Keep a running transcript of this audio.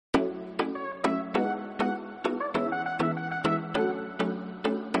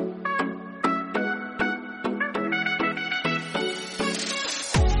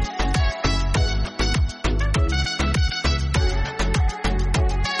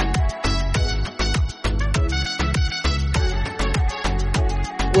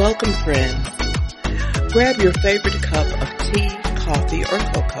Welcome, friends. Grab your favorite cup of tea, coffee, or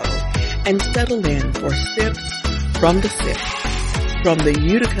cocoa and settle in for Sips from the Sip from the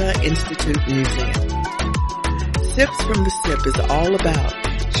Utica Institute Museum. Sips from the Sip is all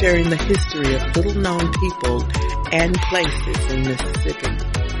about sharing the history of little-known people and places in Mississippi.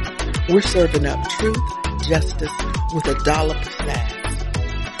 We're serving up truth, justice, with a dollop of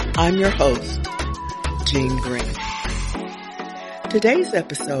sass. I'm your host, Jean Green. Today's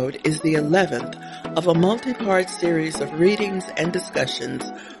episode is the 11th of a multi-part series of readings and discussions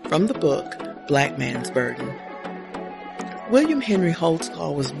from the book Black Man's Burden. William Henry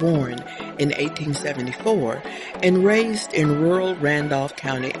Holtzclaw was born in 1874 and raised in rural Randolph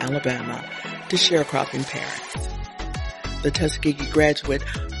County, Alabama, to sharecropping parents. The Tuskegee graduate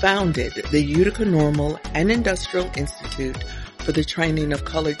founded the Utica Normal and Industrial Institute for the training of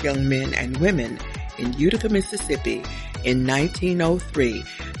colored young men and women in Utica, Mississippi in 1903,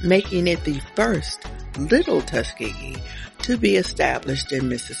 making it the first Little Tuskegee to be established in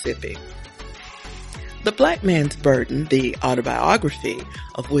Mississippi. The Black Man's Burden, the autobiography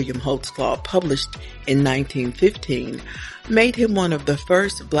of William Holtzclaw, published in 1915, made him one of the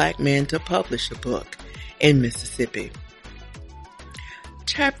first black men to publish a book in Mississippi.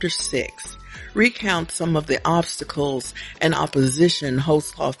 Chapter 6 recounts some of the obstacles and opposition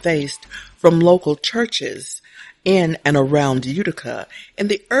Holtzclaw faced from local churches in and around Utica in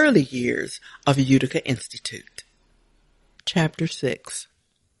the early years of Utica Institute. Chapter 6.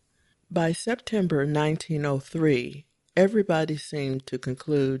 By September 1903, everybody seemed to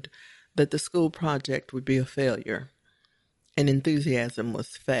conclude that the school project would be a failure, and enthusiasm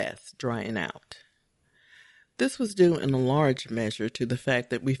was fast drying out. This was due in a large measure to the fact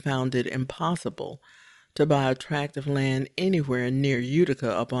that we found it impossible to buy a tract of land anywhere near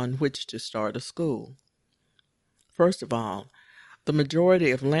Utica upon which to start a school. First of all, the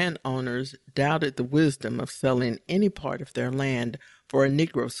majority of landowners doubted the wisdom of selling any part of their land for a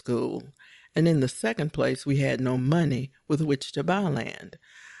Negro school, and in the second place, we had no money with which to buy land,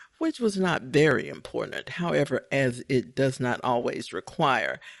 which was not very important, however, as it does not always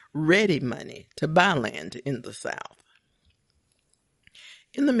require ready money to buy land in the South.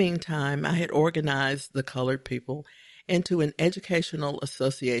 In the meantime, I had organized the colored people into an educational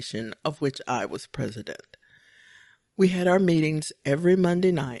association of which I was president. We had our meetings every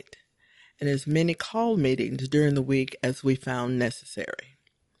Monday night and as many call meetings during the week as we found necessary.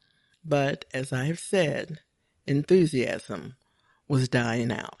 But, as I have said, enthusiasm was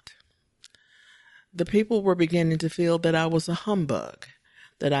dying out. The people were beginning to feel that I was a humbug,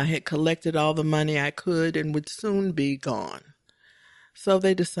 that I had collected all the money I could and would soon be gone. So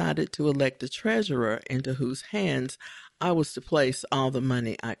they decided to elect a treasurer into whose hands I was to place all the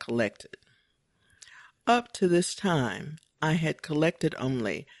money I collected. Up to this time, I had collected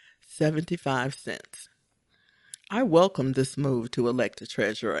only 75 cents. I welcomed this move to elect a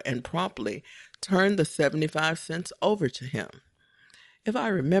treasurer and promptly turned the 75 cents over to him. If I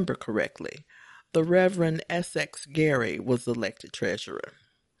remember correctly, the Reverend Essex Gary was elected treasurer.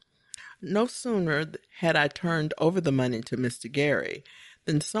 No sooner had I turned over the money to Mr. Gary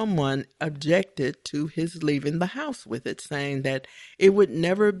than someone objected to his leaving the house with it, saying that it would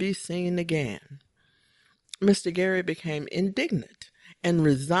never be seen again. Mr. Gary became indignant and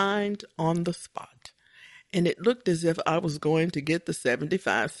resigned on the spot, and it looked as if I was going to get the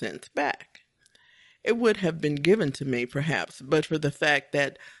 75 cents back. It would have been given to me, perhaps, but for the fact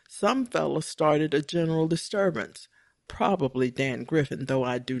that some fellow started a general disturbance, probably Dan Griffin, though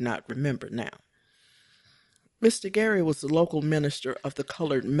I do not remember now. Mr. Gary was the local minister of the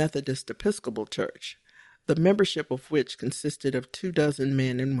Colored Methodist Episcopal Church, the membership of which consisted of 24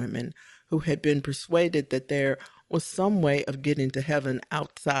 men and women who had been persuaded that there was some way of getting to heaven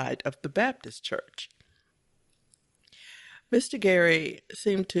outside of the Baptist church. Mr. Gary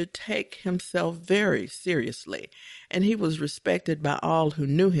seemed to take himself very seriously, and he was respected by all who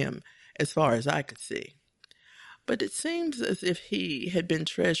knew him as far as I could see. But it seems as if he had been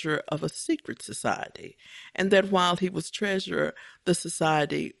treasurer of a secret society, and that while he was treasurer, the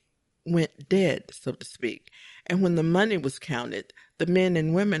society went dead, so to speak, and when the money was counted, the men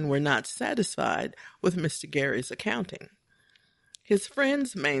and women were not satisfied with Mr. Gary's accounting. His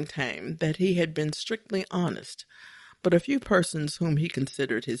friends maintained that he had been strictly honest, but a few persons whom he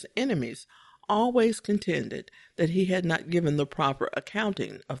considered his enemies always contended that he had not given the proper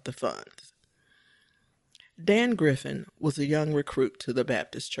accounting of the funds. Dan Griffin was a young recruit to the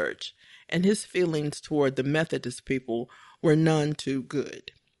Baptist church, and his feelings toward the Methodist people were none too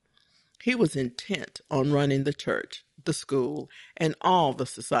good. He was intent on running the church, the school, and all the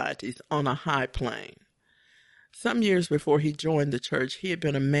societies on a high plane. Some years before he joined the church, he had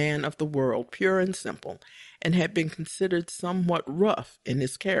been a man of the world, pure and simple, and had been considered somewhat rough in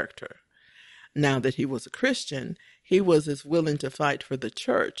his character. Now that he was a Christian, he was as willing to fight for the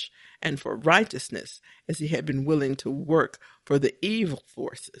church and for righteousness as he had been willing to work for the evil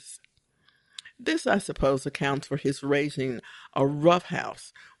forces. This, I suppose, accounts for his raising a rough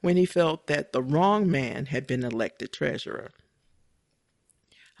house when he felt that the wrong man had been elected treasurer.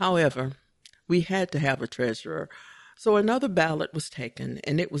 However, we had to have a treasurer, so another ballot was taken,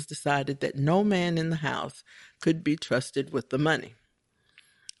 and it was decided that no man in the house could be trusted with the money.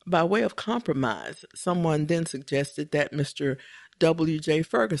 By way of compromise, someone then suggested that Mr. W.J.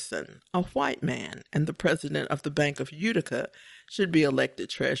 Ferguson, a white man and the president of the Bank of Utica, should be elected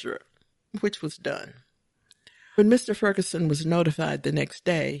treasurer, which was done. When Mr. Ferguson was notified the next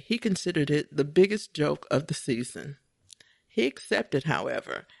day, he considered it the biggest joke of the season. He accepted,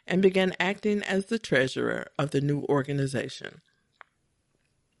 however, and began acting as the treasurer of the new organization.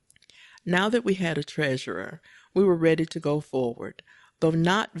 Now that we had a treasurer, we were ready to go forward, though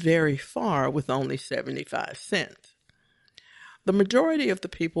not very far with only 75 cents. The majority of the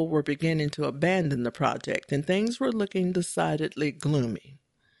people were beginning to abandon the project, and things were looking decidedly gloomy.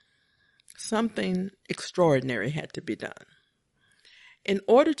 Something extraordinary had to be done. In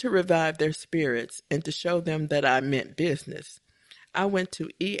order to revive their spirits and to show them that I meant business, I went to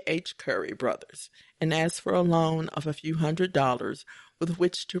E.H. Curry Brothers and asked for a loan of a few $100s with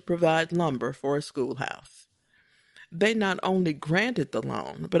which to provide lumber for a schoolhouse. They not only granted the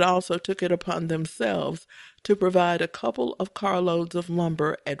loan, but also took it upon themselves to provide a couple of carloads of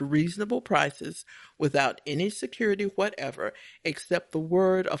lumber at reasonable prices without any security whatever except the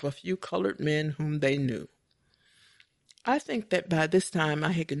word of a few colored men whom they knew. I think that by this time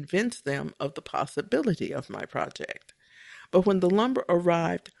I had convinced them of the possibility of my project. But when the lumber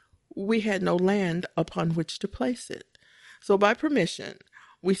arrived, we had no land upon which to place it. So by permission,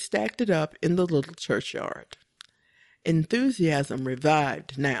 we stacked it up in the little churchyard. Enthusiasm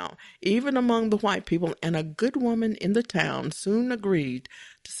revived now, even among the white people, and a good woman in the town soon agreed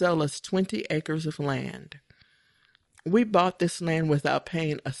to sell us 20 acres of land. We bought this land without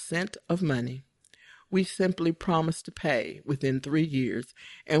paying a cent of money. We simply promised to pay within 3 years,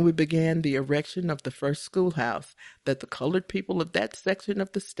 and we began the erection of the first schoolhouse that the colored people of that section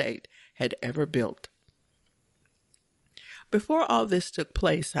of the state had ever built. Before all this took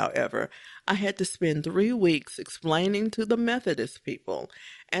place, however, I had to spend 3 weeks explaining to the Methodist people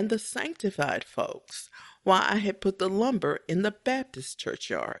and the sanctified folks why I had put the lumber in the Baptist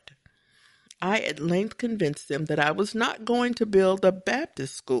churchyard. I at length convinced them that I was not going to build a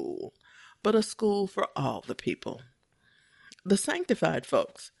Baptist school, but a school for all the people. The sanctified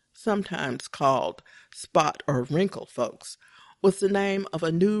folks, sometimes called spot or wrinkle folks, was the name of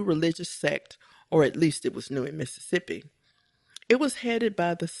a new religious sect, or at least it was new in Mississippi. It was headed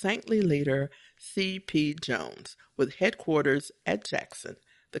by the saintly leader C.P. Jones, with headquarters at Jackson,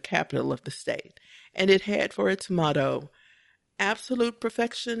 the capital of the state, and it had for its motto, absolute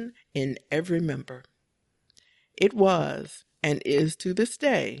perfection in every member. It was, and is to this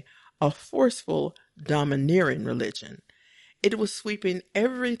day, a forceful, domineering religion. It was sweeping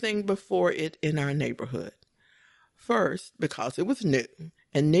everything before it in our neighborhood. First, because it was new,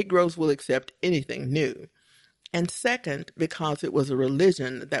 and Negroes will accept anything new. And second, because it was a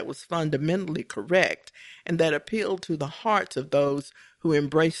religion that was fundamentally correct and that appealed to the hearts of those who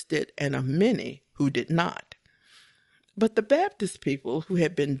embraced it and of many who did not. But the Baptist people, who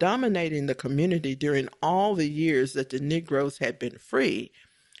had been dominating the community during all the years that the Negroes had been free,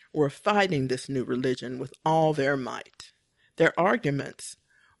 were fighting this new religion with all their might. Their arguments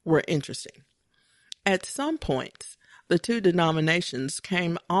were interesting. At some points, the two denominations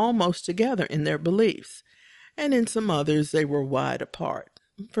came almost together in their beliefs, and in some others they were wide apart.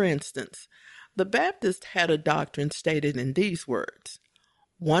 For instance, the Baptists had a doctrine stated in these words,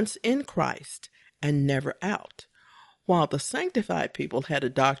 once in Christ and never out, while the sanctified people had a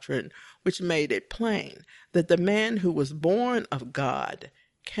doctrine which made it plain that the man who was born of God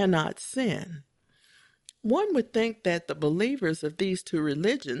cannot sin. One would think that the believers of these two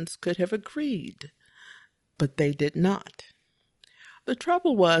religions could have agreed, but they did not. The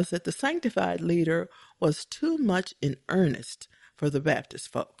trouble was that the sanctified leader was too much in earnest for the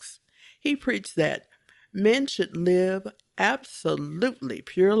Baptist folks. He preached that men should live absolutely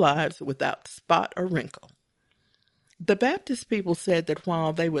pure lives without spot or wrinkle. The Baptist people said that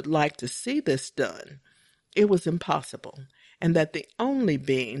while they would like to see this done, it was impossible, and that the only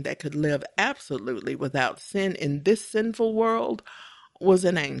being that could live absolutely without sin in this sinful world was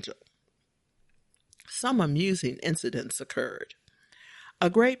an angel. Some amusing incidents occurred. A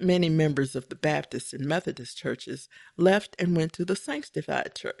great many members of the Baptist and Methodist churches left and went to the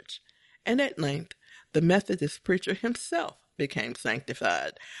Sanctified Church, and at length the Methodist preacher himself became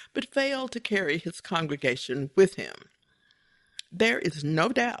sanctified, but failed to carry his congregation with him. There is no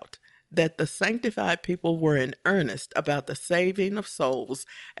doubt that the sanctified people were in earnest about the saving of souls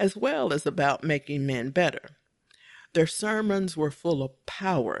as well as about making men better. Their sermons were full of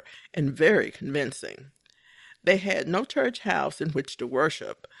power and very convincing. They had no church house in which to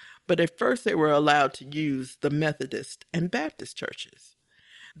worship, but at first they were allowed to use the Methodist and Baptist churches.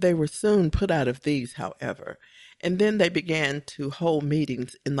 They were soon put out of these, however, and then they began to hold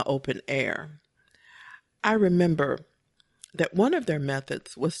meetings in the open air. I remember that one of their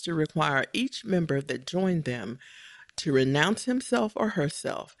methods was to require each member that joined them to renounce himself or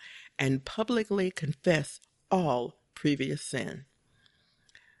herself and publicly confess all previous sin.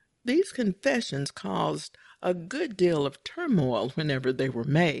 These confessions caused a good deal of turmoil whenever they were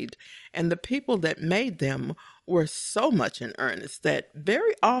made, and the people that made them were so much in earnest that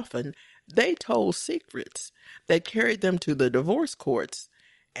very often they told secrets that carried them to the divorce courts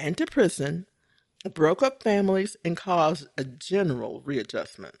and to prison, broke up families, and caused a general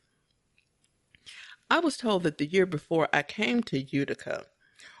readjustment. I was told that the year before I came to Utica,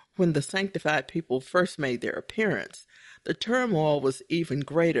 when the sanctified people first made their appearance, the turmoil was even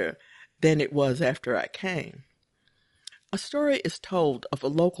greater than it was after I came. A story is told of a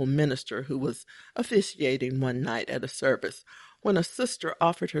local minister who was officiating one night at a service when a sister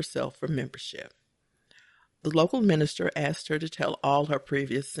offered herself for membership. The local minister asked her to tell all her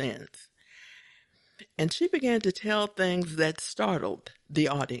previous sins, and she began to tell things that startled the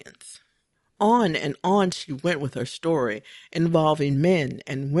audience. On and on she went with her story, involving men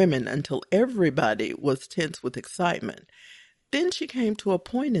and women until everybody was tense with excitement. Then she came to a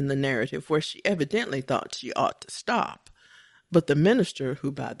point in the narrative where she evidently thought she ought to stop. But the minister,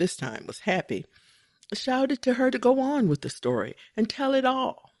 who by this time was happy, shouted to her to go on with the story and tell it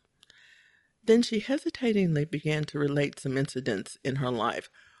all. Then she hesitatingly began to relate some incidents in her life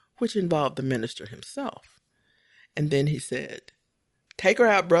which involved the minister himself. And then he said, "Take her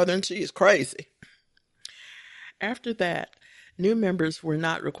out, brother, and she is crazy." After that, new members were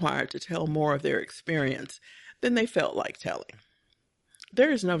not required to tell more of their experience than they felt like telling.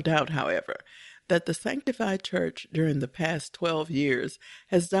 There is no doubt, however, that the Sanctified Church during the past 12 years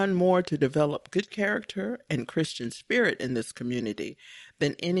has done more to develop good character and Christian spirit in this community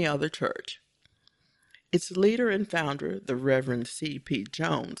than any other church. Its leader and founder, the Reverend C.P.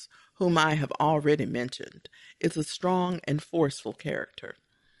 Jones, whom I have already mentioned, is a strong and forceful character.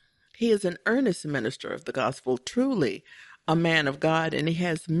 He is an earnest minister of the gospel, truly a man of God, and he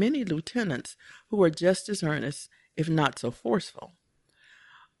has many lieutenants who are just as earnest, if not so forceful.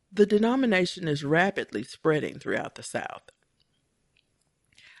 The denomination is rapidly spreading throughout the South.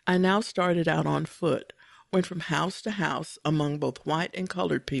 I now started out on foot, went from house to house among both white and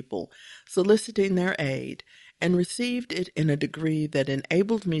colored people, soliciting their aid, and received it in a degree that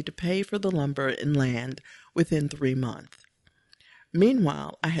enabled me to pay for the lumber and land within 3 months.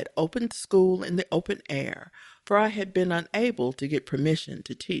 Meanwhile, I had opened school in the open air, for I had been unable to get permission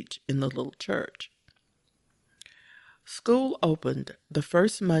to teach in the little church. School opened the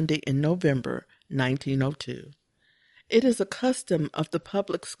first Monday in November, 1902. It is a custom of the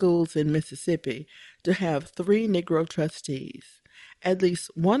public schools in Mississippi to have 3 Negro trustees, at least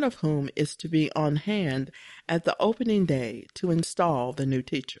one of whom is to be on hand at the opening day to install the new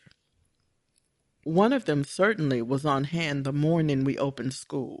teacher. One of them certainly was on hand the morning we opened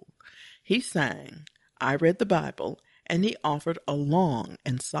school. He sang, I read the Bible, and he offered a long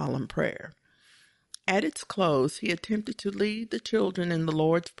and solemn prayer. At its close, he attempted to lead the children in the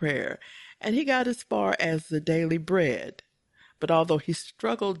Lord's Prayer, and he got as far as the daily bread. But although he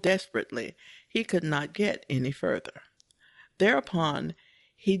struggled desperately, he could not get any further. Thereupon,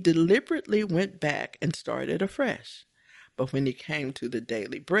 he deliberately went back and started afresh. But when he came to the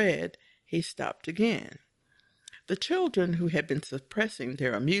daily bread, he stopped again. The children, who had been suppressing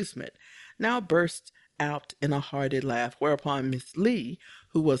their amusement, now burst out in a hearty laugh, whereupon Miss Lee,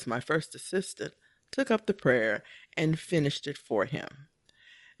 who was my first assistant, took up the prayer and finished it for him.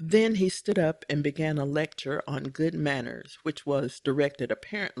 Then he stood up and began a lecture on good manners, which was directed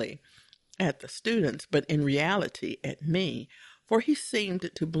apparently at the students, but in reality at me, for he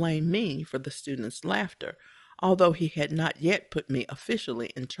seemed to blame me for the students' laughter, although he had not yet put me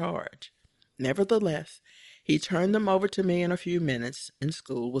officially in charge. Nevertheless, he turned them over to me in a few minutes, and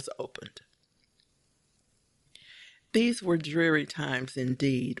school was opened. These were dreary times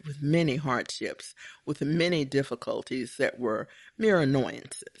indeed, with many hardships, with many difficulties that were mere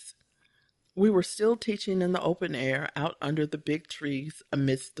annoyances. We were still teaching in the open air out under the big trees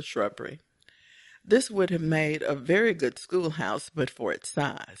amidst the shrubbery. This would have made a very good schoolhouse but for its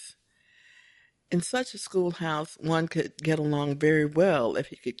size. In such a schoolhouse, one could get along very well if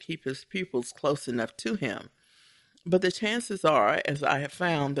he could keep his pupils close enough to him. But the chances are, as I have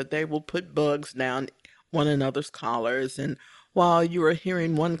found, that they will put bugs down one another's collars, and while you are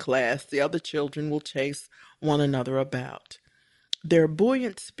hearing one class, the other children will chase one another about. Their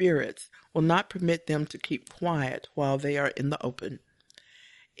buoyant spirits will not permit them to keep quiet while they are in the open.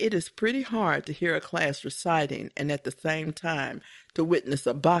 It is pretty hard to hear a class reciting and at the same time to witness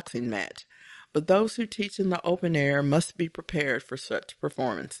a boxing match, but those who teach in the open air must be prepared for such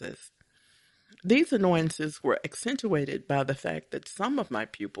performances. These annoyances were accentuated by the fact that some of my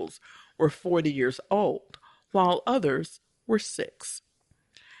pupils were 40 years old, while others were 6.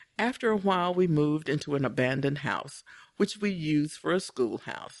 After a while, we moved into an abandoned house, which we used for a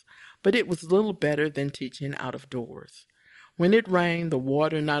schoolhouse, but it was little better than teaching out of doors. When it rained, the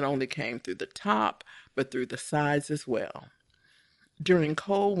water not only came through the top, but through the sides as well. During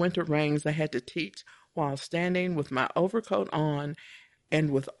cold winter rains, I had to teach while standing with my overcoat on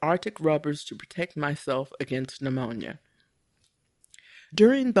and with Arctic rubbers to protect myself against pneumonia.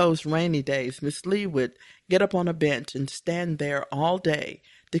 During those rainy days, Miss Lee would get up on a bench and stand there all day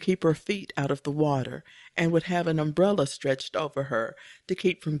to keep her feet out of the water, and would have an umbrella stretched over her to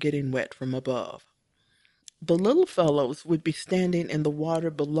keep from getting wet from above. The little fellows would be standing in the water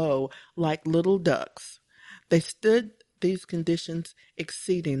below like little ducks. They stood these conditions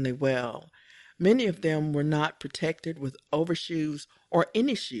exceedingly well. Many of them were not protected with overshoes or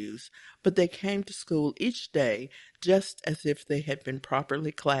any shoes, but they came to school each day just as if they had been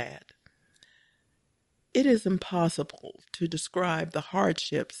properly clad. It is impossible to describe the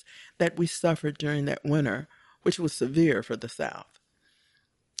hardships that we suffered during that winter, which was severe for the South.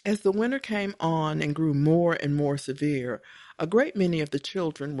 As the winter came on and grew more and more severe, a great many of the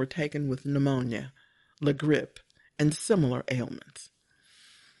children were taken with pneumonia, la grippe, and similar ailments.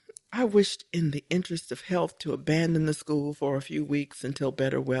 I wished in the interest of health to abandon the school for a few weeks until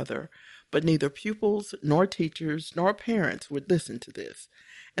better weather, but neither pupils nor teachers nor parents would listen to this,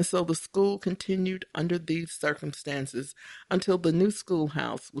 and so the school continued under these circumstances until the new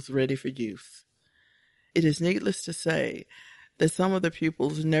schoolhouse was ready for use. It is needless to say that some of the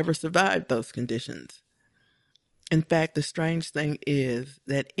pupils never survived those conditions. In fact, the strange thing is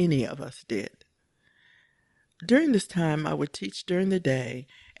that any of us did. During this time, I would teach during the day,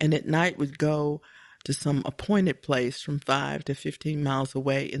 and at night would go to some appointed place from 5 to 15 miles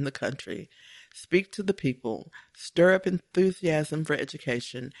away in the country, speak to the people, stir up enthusiasm for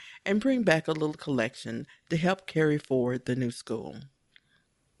education, and bring back a little collection to help carry forward the new school.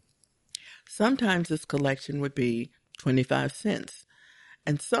 Sometimes this collection would be 25 cents,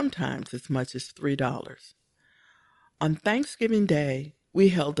 and sometimes as much as $3. On Thanksgiving Day, we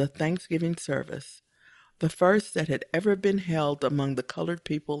held a Thanksgiving service, the first that had ever been held among the colored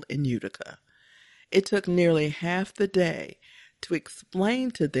people in Utica. It took nearly half the day to explain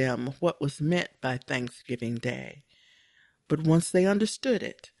to them what was meant by Thanksgiving Day. But once they understood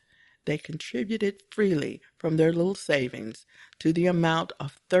it, they contributed freely from their little savings to the amount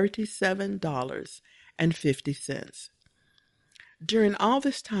of $37.50. During all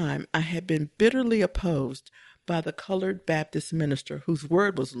this time, I had been bitterly opposed by the colored Baptist minister whose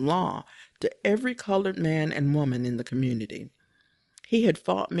word was law to every colored man and woman in the community. He had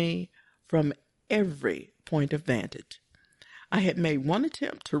fought me from every point of vantage. I had made one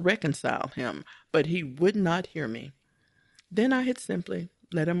attempt to reconcile him, but he would not hear me. Then I had simply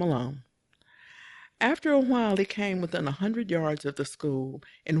let him alone. After a while, he came within 100 yards of the school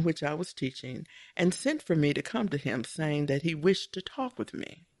in which I was teaching and sent for me to come to him, saying that he wished to talk with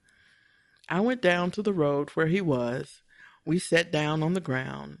me. I went down to the road where he was. We sat down on the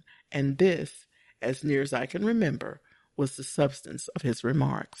ground, and this, as near as I can remember, was the substance of his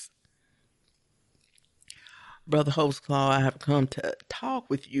remarks. Brother Holtzclaw, I have come to talk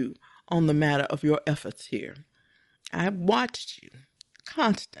with you on the matter of your efforts here. I have watched you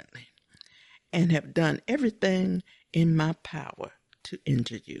constantly and have done everything in my power to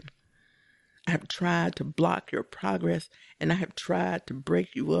injure you. I have tried to block your progress, and I have tried to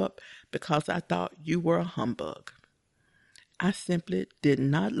break you up because I thought you were a humbug. I simply did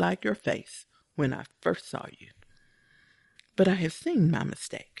not like your face when I first saw you. But I have seen my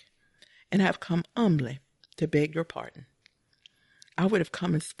mistake, and I have come humbly to beg your pardon. I would have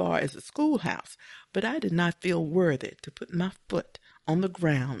come as far as the schoolhouse, but I did not feel worthy to put my foot on the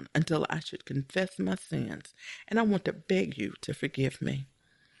ground until I should confess my sins, and I want to beg you to forgive me.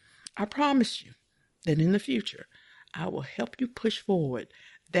 I promise you that in the future I will help you push forward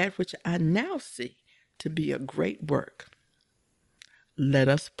that which I now see to be a great work. Let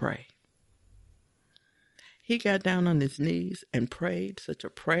us pray. He got down on his knees and prayed such a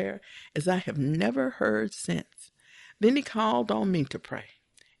prayer as I have never heard since. Then he called on me to pray,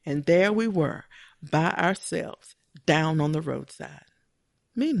 and there we were, by ourselves, down on the roadside.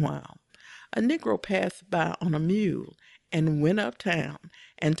 Meanwhile, a Negro passed by on a mule and went uptown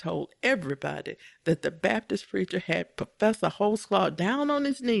and told everybody that the Baptist preacher had Professor Holzclaw down on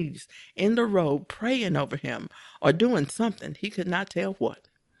his knees in the road praying over him or doing something he could not tell what.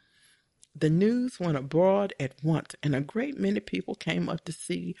 The news went abroad at once, and a great many people came up to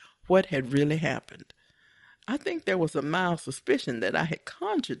see what had really happened. I think there was a mild suspicion that I had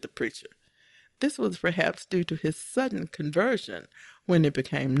conjured the preacher. This was perhaps due to his sudden conversion when it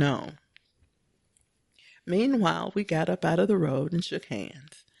became known. Meanwhile, we got up out of the road and shook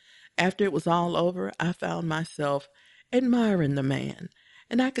hands. After it was all over, I found myself admiring the man,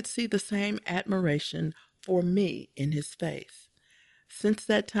 and I could see the same admiration for me in his face. Since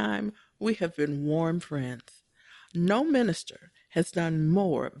that time, we have been warm friends. No minister has done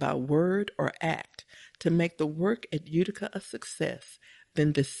more by word or act to make the work at Utica a success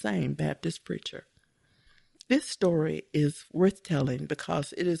than this same Baptist preacher. This story is worth telling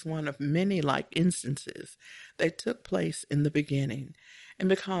because it is one of many like instances that took place in the beginning, and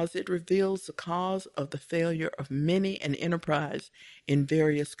because it reveals the cause of the failure of many an enterprise in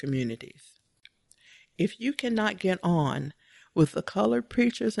various communities. If you cannot get on with the colored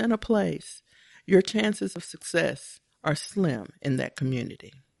preachers in a place, your chances of success are slim in that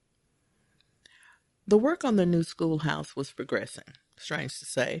community. The work on the new schoolhouse was progressing. Strange to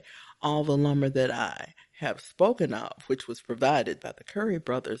say, all the lumber that I have spoken of, which was provided by the Curry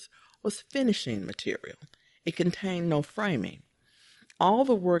brothers, was finishing material. It contained no framing. All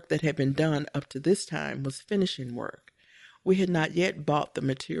the work that had been done up to this time was finishing work. We had not yet bought the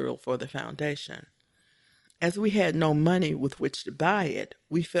material for the foundation. As we had no money with which to buy it,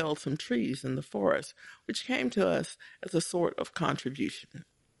 we felled some trees in the forest, which came to us as a sort of contribution.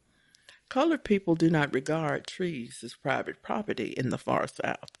 Colored people do not regard trees as private property in the far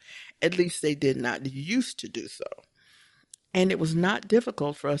South. At least they did not used to do so. And it was not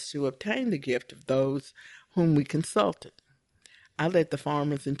difficult for us to obtain the gift of those whom we consulted. I led the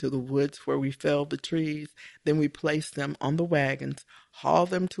farmers into the woods where we felled the trees, then we placed them on the wagons,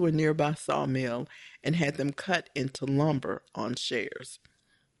 hauled them to a nearby sawmill, and had them cut into lumber on shares.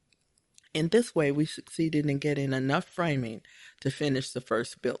 In this way, we succeeded in getting enough framing to finish the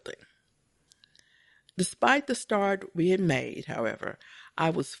first building. Despite the start we had made, however, I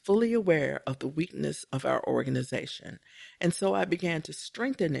was fully aware of the weakness of our organization, and so I began to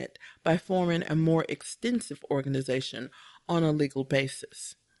strengthen it by forming a more extensive organization on a legal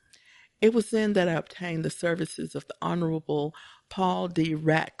basis. It was then that I obtained the services of the Honorable Paul D.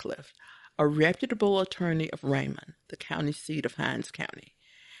 Ratcliffe, a reputable attorney of Raymond, the county seat of Hinds County,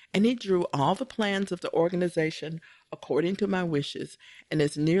 and he drew all the plans of the organization according to my wishes and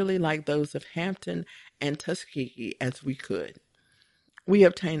as nearly like those of Hampton and Tuskegee as we could. We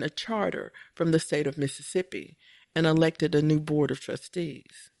obtained a charter from the state of Mississippi and elected a new board of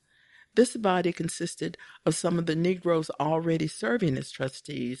trustees. This body consisted of some of the Negroes already serving as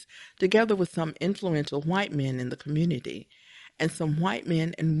trustees, together with some influential white men in the community, and some white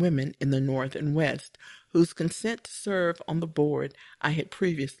men and women in the North and West, whose consent to serve on the board I had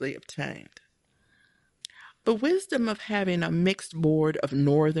previously obtained. The wisdom of having a mixed board of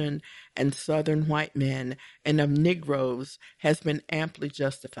Northern and Southern white men and of Negroes has been amply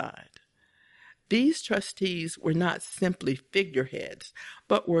justified. These trustees were not simply figureheads,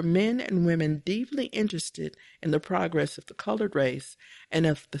 but were men and women deeply interested in the progress of the colored race and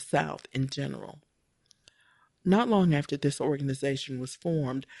of the South in general. Not long after this organization was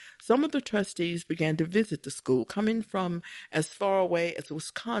formed, some of the trustees began to visit the school, coming from as far away as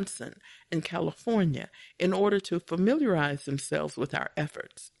Wisconsin and California, in order to familiarize themselves with our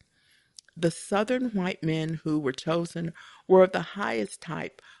efforts. The Southern white men who were chosen were of the highest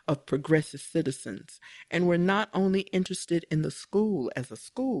type of progressive citizens and were not only interested in the school as a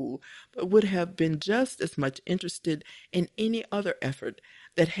school, but would have been just as much interested in any other effort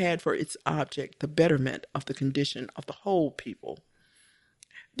that had for its object the betterment of the condition of the whole people.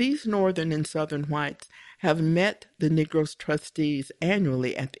 These Northern and Southern whites have met the Negroes trustees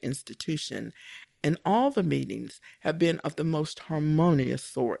annually at the institution, and all the meetings have been of the most harmonious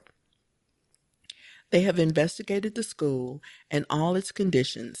sort. They have investigated the school and all its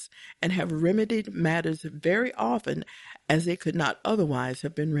conditions and have remedied matters very often as they could not otherwise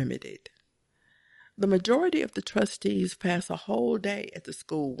have been remedied. The majority of the trustees pass a whole day at the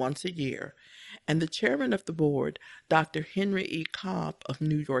school once a year, and the chairman of the board, Dr. Henry E. Cobb of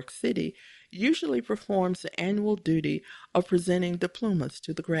New York City, usually performs the annual duty of presenting diplomas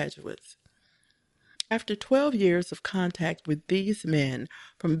to the graduates. After 12 years of contact with these men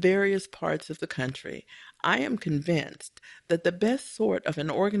from various parts of the country, I am convinced that the best sort of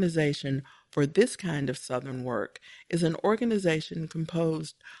an organization for this kind of Southern work is an organization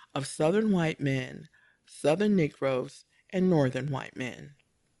composed of Southern white men, Southern Negroes, and Northern white men.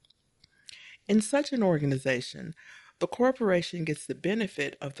 In such an organization, the corporation gets the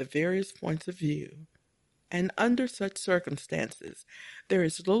benefit of the various points of view, and under such circumstances, there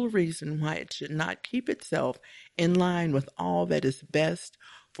is little reason why it should not keep itself in line with all that is best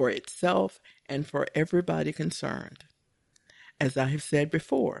for itself and for everybody concerned. As I have said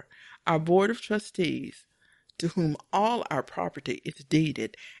before, our Board of Trustees, to whom all our property is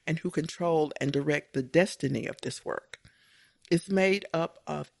deeded and who control and direct the destiny of this work, is made up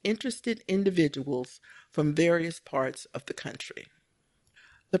of interested individuals from various parts of the country.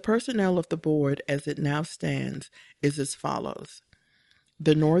 The personnel of the board as it now stands is as follows.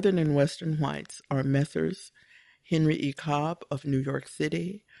 The Northern and Western whites are Messrs. Henry E. Cobb of New York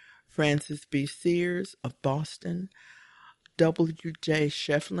City, Francis B. Sears of Boston, W. J.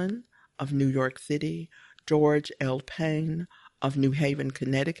 Shefflin of New York City, George L. Payne of New Haven,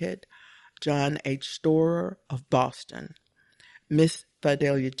 Connecticut, John H. Storer of Boston, Miss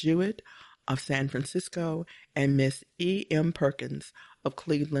Fidelia Jewett of San Francisco, and Miss E. M. Perkins of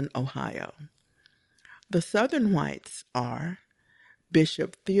Cleveland, Ohio. The Southern whites are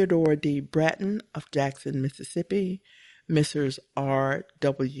Bishop Theodore D. Bratton of Jackson, Mississippi, Messrs. R.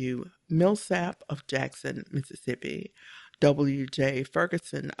 W. Millsap of Jackson, Mississippi, W. J.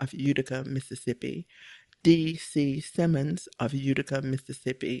 Ferguson of Utica, Mississippi, D. C. Simmons of Utica,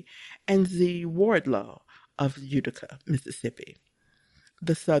 Mississippi, and Z. Wardlow of Utica, Mississippi.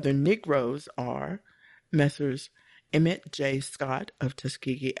 The Southern Negroes are Messrs. Emmett J. Scott of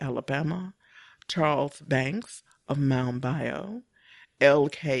Tuskegee, Alabama, Charles Banks of Mound Bayou, L.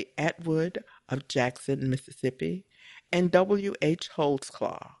 K. Atwood of Jackson, Mississippi, and W. H.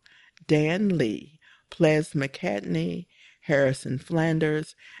 Holtzclaw, Dan Lee, Ples McCatney, Harrison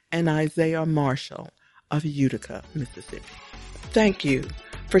Flanders, and Isaiah Marshall of Utica, Mississippi. Thank you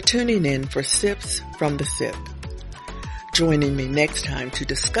for tuning in for Sips from the Sip. Joining me next time to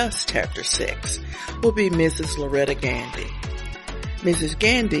discuss Chapter 6 will be Mrs. Loretta Gandy. Mrs.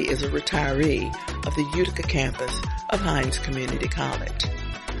 Gandy is a retiree of the Utica campus of Hines Community College.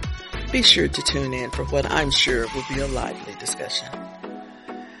 Be sure to tune in for what I'm sure will be a lively discussion.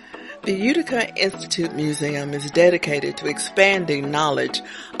 The Utica Institute Museum is dedicated to expanding knowledge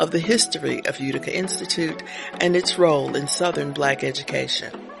of the history of Utica Institute and its role in Southern Black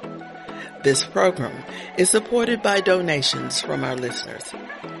education. This program is supported by donations from our listeners.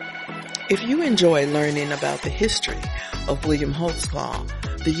 If you enjoy learning about the history of William Holtzclaw,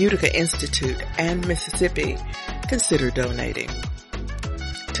 the Utica Institute, and Mississippi, consider donating.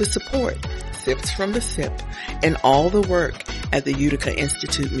 To support Sips from the Sip and all the work at the Utica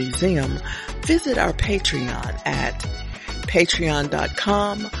Institute Museum, visit our Patreon at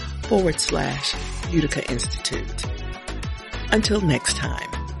patreon.com/Utica Institute. Until next time,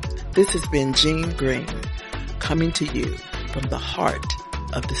 this has been Jean Green, coming to you from the heart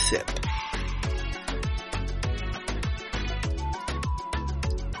of the Sip.